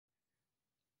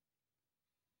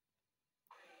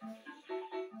This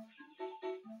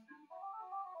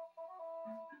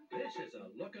is a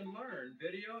Look and Learn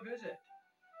video visit.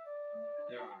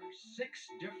 There are 6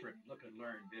 different Look and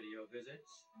Learn video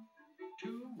visits.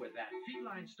 2 with that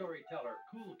feline storyteller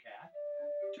Cool Cat.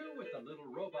 2 with the little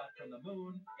robot from the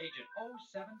moon, Agent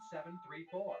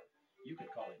 07734. You could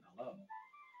call him hello.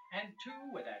 And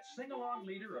 2 with that sing-along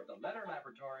leader of the Letter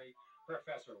Laboratory,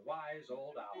 Professor Wise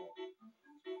Old Owl.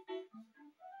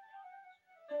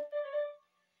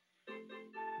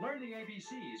 Learn the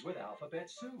ABCs with Alphabet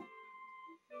Soup.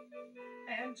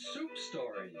 And soup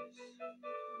stories.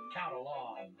 Count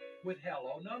along with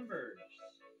Hello Numbers.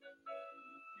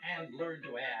 And learn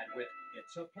to add with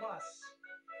It's a Plus.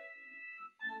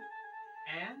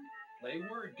 And play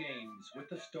word games with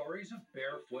the stories of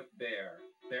Barefoot Bear,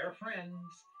 Bear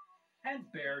Friends,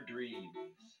 and Bear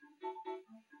Dreams.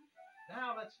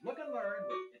 Now let's look and learn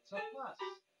with It's a Plus.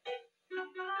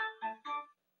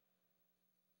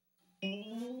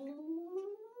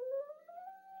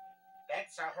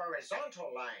 That's a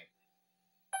horizontal line.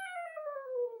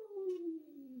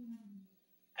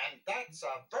 And that's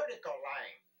a vertical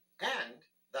line. And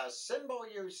the symbol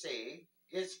you see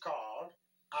is called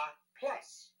a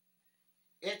plus.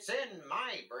 It's in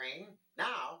my brain.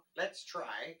 Now let's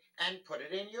try and put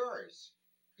it in yours.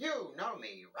 You know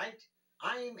me, right?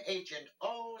 I'm Agent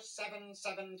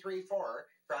 07734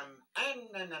 from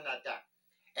Ananada,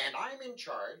 and I'm in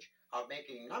charge of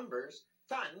making numbers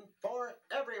fun for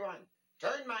everyone.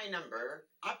 Turn my number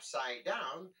upside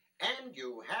down and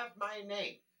you have my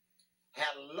name.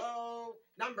 Hello,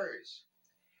 Numbers.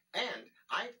 And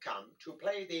I've come to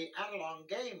play the add-along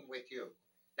game with you.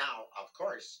 Now, of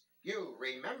course, you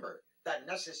remember the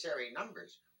necessary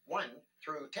numbers 1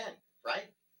 through 10,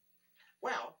 right?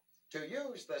 Well, to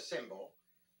use the symbol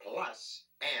plus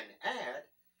and add,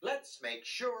 let's make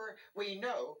sure we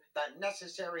know the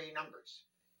necessary numbers.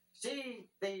 See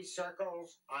these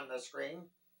circles on the screen?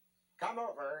 Come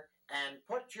over and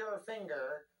put your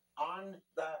finger on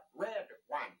the red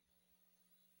one.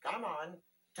 Come on,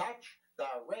 touch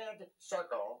the red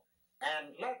circle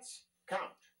and let's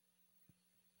count.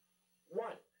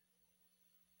 1.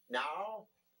 Now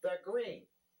the green.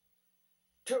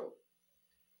 2.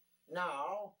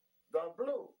 Now the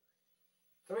blue.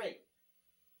 3.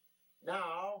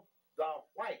 Now the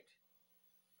white.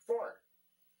 4.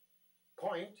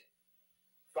 Point,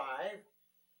 5,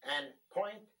 and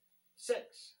point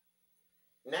 6.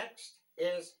 Next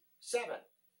is 7,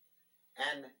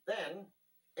 and then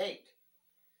 8.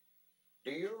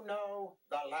 Do you know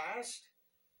the last?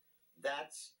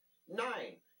 That's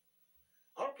 9.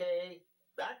 Okay,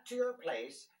 back to your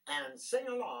place and sing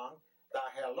along the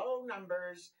Hello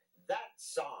Numbers, that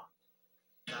song.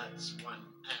 That's 1,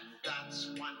 and that's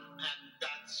 1, and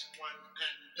that's 1,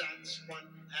 and that's 1,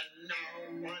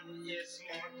 and now 1 is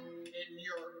locked in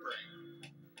your brain.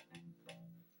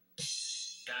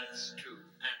 That's 2,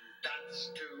 and that's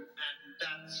 2, and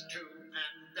that's 2,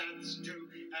 and that's 2,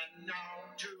 and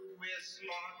now 2 is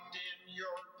locked in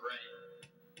your brain.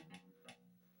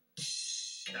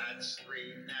 That's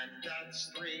 3, and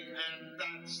that's 3, and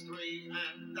that's 3,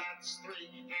 and that's 3,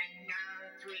 and now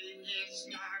 3 is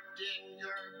locked in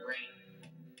your brain.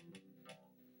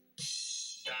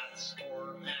 That's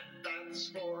 4, and that's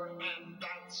 4, and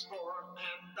that's 4,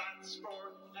 and that's 4,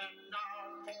 and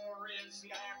now 4 is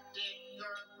locked in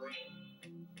your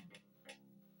brain.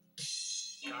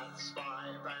 That's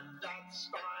 5, and that's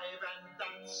 5, and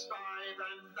that's 5,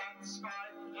 and that's 5,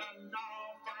 and now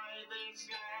 5 is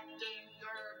locked in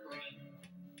your brain.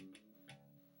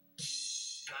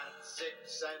 That's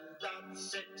 6, and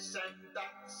that's 6, and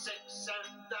that's 6,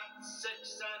 and that's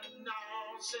 6, and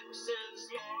now 6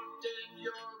 is locked in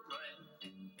your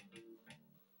brain.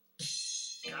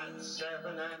 That's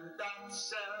 7, and that's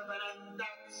 7, and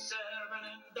that's 7,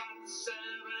 and that's 7,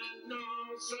 and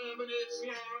now 7 is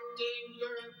locked in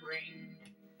your brain.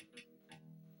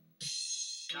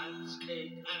 That's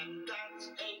 8, and that's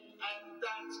 8, and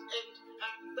that's 8,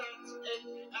 and that's 8,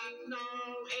 and now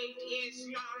 8 is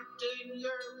locked in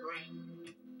your brain.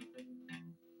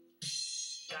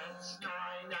 That's 9,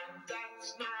 and that's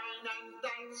 9, and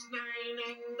that's 9,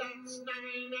 and that's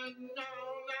 9, and now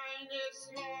 9 is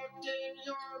locked in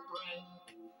your brain.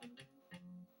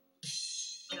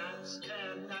 That's 10,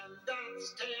 and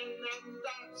that's 10, and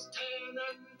that's 10,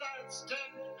 and that's 10,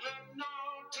 and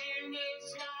now 10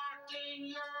 is locked in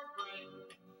your brain.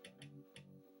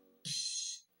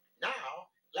 Now,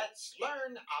 let's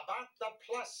learn about the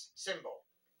plus symbol.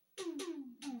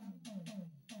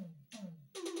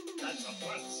 That's a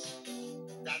plus.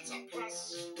 That's a plus.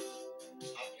 A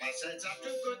plus adds up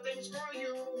to good things for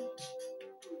you.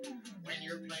 When you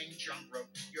you're playing jump rope,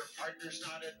 your partner's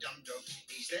not a dum-dum.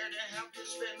 He's there to help you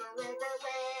spin the rope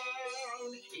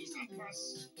around. He's a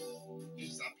plus.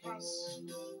 He's a plus.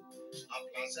 A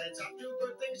plus adds up to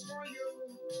good things for you.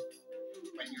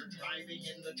 When you're driving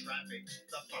in the traffic,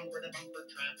 the bumper-to-bumper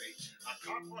traffic, a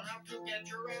cop will help you get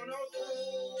your auto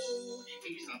through.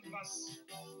 He's a plus.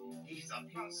 He's a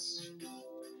plus.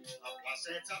 A plus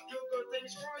adds up to good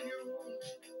things for you.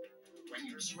 When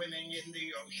you're swimming in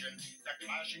the ocean, the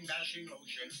clashing, dashing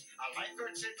ocean, a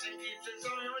lifeguard sits and keeps his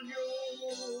eye on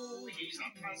you. He's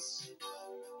a plus.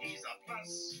 He's a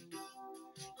plus.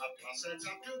 A plus adds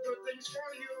up to good things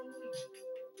for you.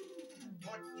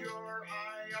 Put your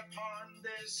eye upon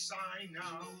this sign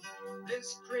now,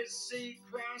 this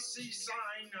crissy-crossy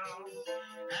sign now,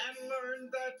 and learn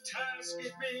the task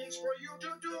it means for you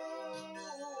to do.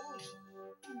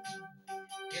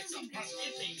 It's a plus,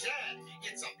 it means add.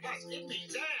 It's a plus, it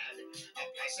means add. A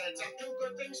plus adds up to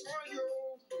good things for you.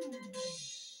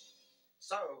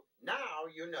 So now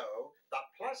you know the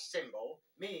plus symbol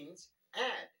means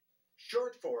add,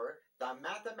 short for the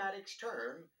mathematics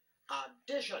term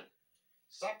addition.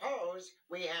 Suppose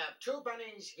we have two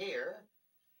bunnies here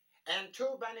and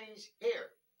two bunnies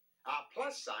here. A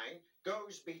plus sign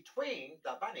goes between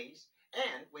the bunnies,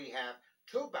 and we have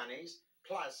two bunnies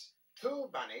plus two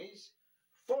bunnies,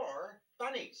 4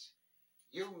 bunnies.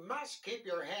 You must keep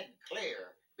your head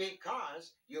clear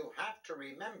because you have to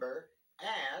remember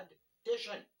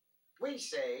addition. We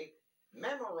say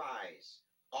memorize.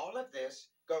 All of this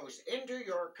goes into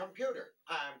your computer.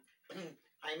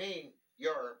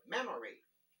 Your memory.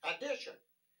 Addition.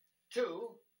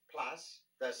 2 plus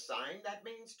the sign that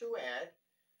means to add.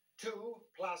 2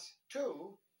 plus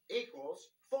 2 equals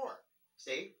 4.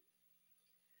 See?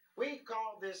 We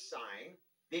call this sign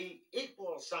the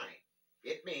equal sign.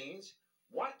 It means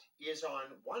what is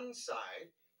on one side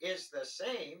is the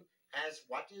same as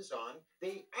what is on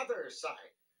the other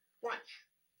side. Watch.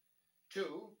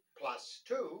 2 plus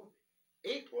 2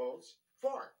 equals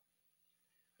 4,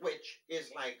 which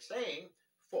is like saying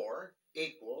 4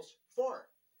 equals 4.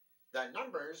 The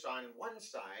numbers on one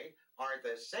side are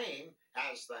the same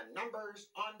as the numbers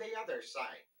on the other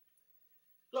side.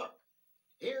 Look,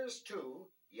 here's 2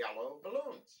 yellow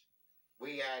balloons.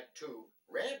 We add 2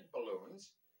 red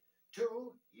balloons.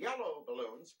 2 yellow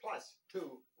balloons plus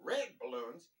 2 red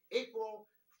balloons equal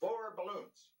 4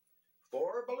 balloons.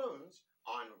 4 balloons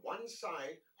on one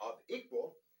side of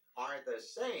equal are the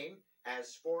same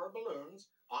as 4 balloons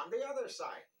on the other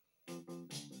side.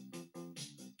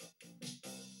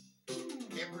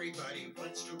 Everybody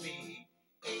wants to be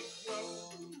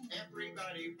equal.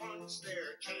 Everybody wants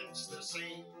their chance the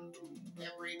same.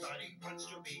 Everybody wants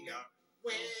to be a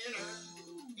winner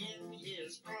in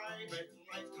his private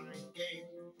lifetime game.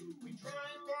 We try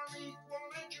for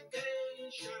equal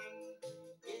education,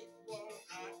 equal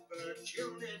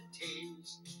opportunities.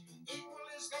 Equal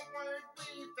is the word we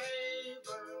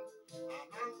favor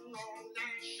among all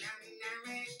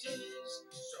nationalities.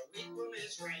 So equal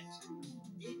is right,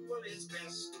 equal is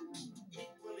best,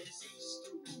 equal is east,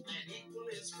 and equal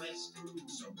is west.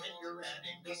 So when you're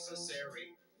adding necessary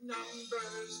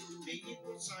numbers, the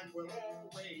equal sign will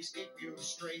always keep you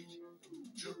straight.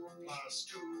 2 plus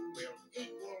 2 will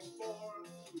equal 4,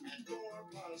 and 4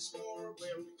 plus 4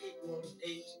 will equal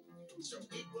 8. So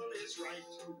equal is right,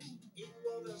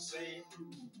 equal the same.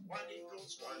 1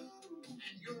 equals 1,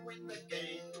 and you win the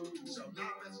game. So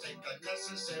now let's take the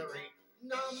necessary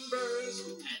numbers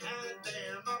and add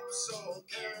them up so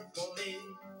carefully.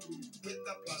 With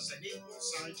the plus and equal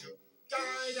sign to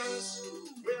guide us,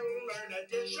 we'll learn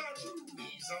addition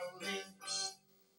easily.